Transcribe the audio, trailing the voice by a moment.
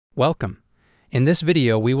Welcome. In this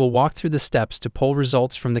video, we will walk through the steps to pull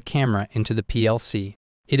results from the camera into the PLC.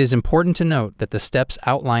 It is important to note that the steps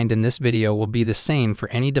outlined in this video will be the same for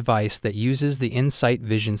any device that uses the In-Sight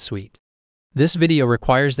Vision Suite. This video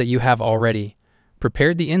requires that you have already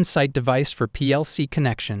prepared the In-Sight device for PLC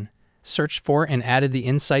connection, searched for and added the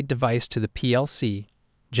In-Sight device to the PLC,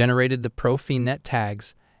 generated the PROFINET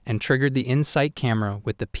tags, and triggered the In-Sight camera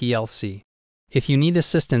with the PLC. If you need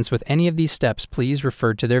assistance with any of these steps, please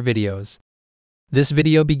refer to their videos. This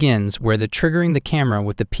video begins where the triggering the camera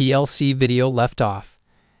with the PLC video left off.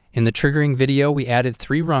 In the triggering video, we added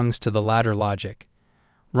 3 rungs to the ladder logic.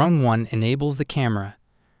 Rung 1 enables the camera,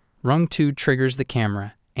 rung 2 triggers the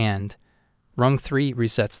camera, and rung 3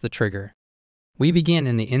 resets the trigger. We begin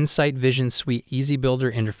in the In-Sight Vision Suite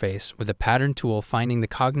EasyBuilder interface with a pattern tool finding the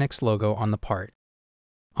Cognex logo on the part.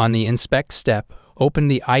 On the Inspect step, open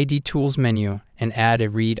the ID Tools menu and add a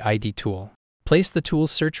Read ID tool. Place the tool's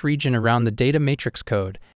search region around the data matrix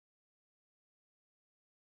code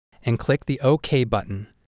and click the OK button.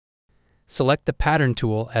 Select the Pattern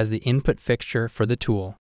tool as the input fixture for the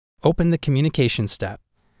tool. Open the Communication step.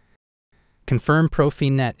 Confirm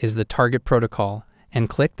PROFINET is the target protocol and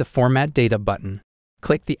click the Format Data button.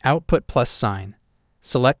 Click the Output plus sign.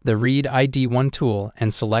 Select the Read ID 1 tool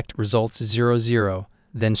and select Results 00,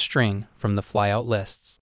 then String from the flyout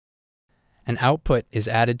lists. An output is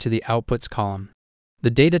added to the Outputs column. The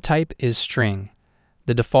data type is string.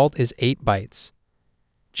 The default is 8 bytes.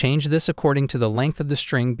 Change this according to the length of the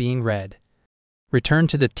string being read. Return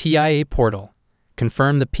to the TIA Portal.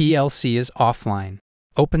 Confirm the PLC is offline.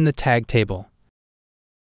 Open the tag table.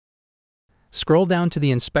 Scroll down to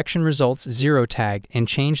the Inspection Results 0 tag and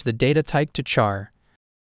change the data type to char.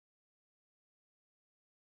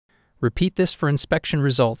 Repeat this for inspection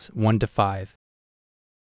results 1 to 5.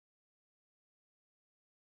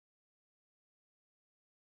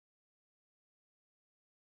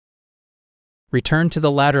 Return to the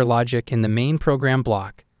ladder logic in the main program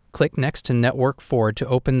block. Click next to Network 4 to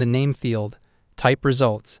open the name field, type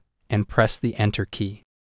results, and press the Enter key.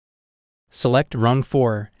 Select Rung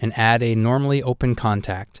 4 and add a normally open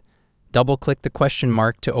contact. Double-click the question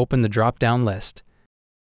mark to open the drop-down list.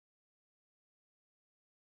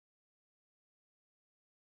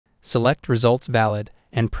 Select Results Valid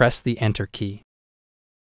and press the Enter key.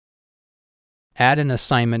 Add an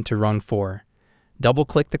assignment to Rung 4.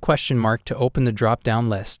 Double-click the question mark to open the drop-down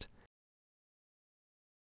list.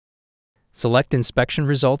 Select Inspection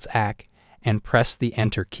Results AC and press the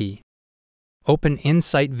Enter key. Open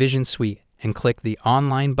In-Sight Vision Suite and click the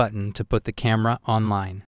Online button to put the camera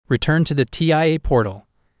online. Return to the TIA Portal.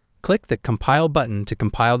 Click the Compile button to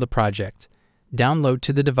compile the project. Download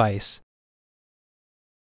to the device.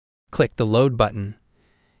 Click the Load button.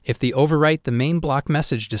 If the Overwrite the main block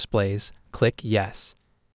message displays, click Yes.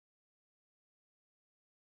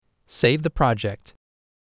 Save the project.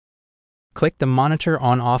 Click the Monitor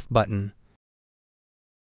On-Off button.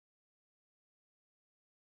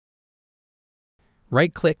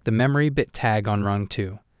 Right-click the memory bit tag on Rung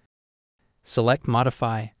 2. Select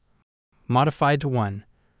Modify to 1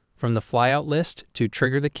 from the flyout list to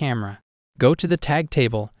trigger the camera. Go to the tag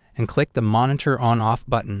table and click the Monitor On-Off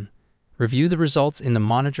button. Review the results in the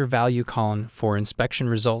Monitor Value column for inspection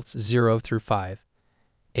results 0 through 5.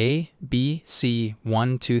 A, B, C,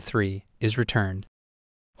 1, 2, 3 is returned.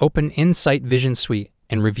 Open In-Sight Vision Suite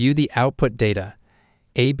and review the output data.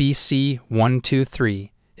 A, B, C, 1, 2,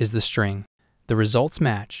 3 is the string. The results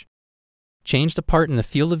match. Change the part in the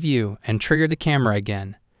field of view and trigger the camera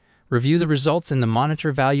again. Review the results in the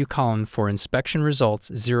Monitor Value column for inspection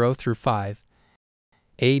results 0 through 5.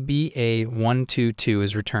 ABA122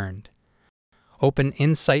 is returned. Open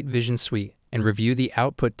In-Sight Vision Suite and review the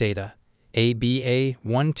output data.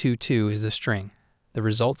 ABA122 is the string. The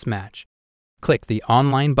results match. Click the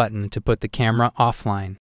Online button to put the camera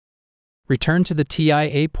offline. Return to the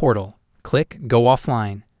TIA Portal. Click Go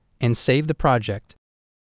Offline and save the project.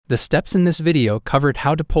 The steps in this video covered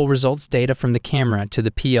how to pull results data from the camera to the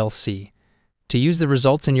PLC. To use the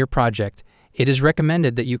results in your project, it is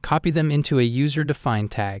recommended that you copy them into a user-defined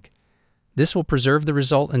tag. This will preserve the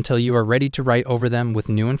result until you are ready to write over them with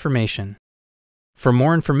new information. For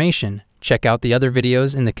more information, check out the other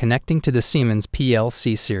videos in the Connecting to the Siemens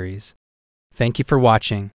PLC series. Thank you for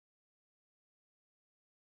watching.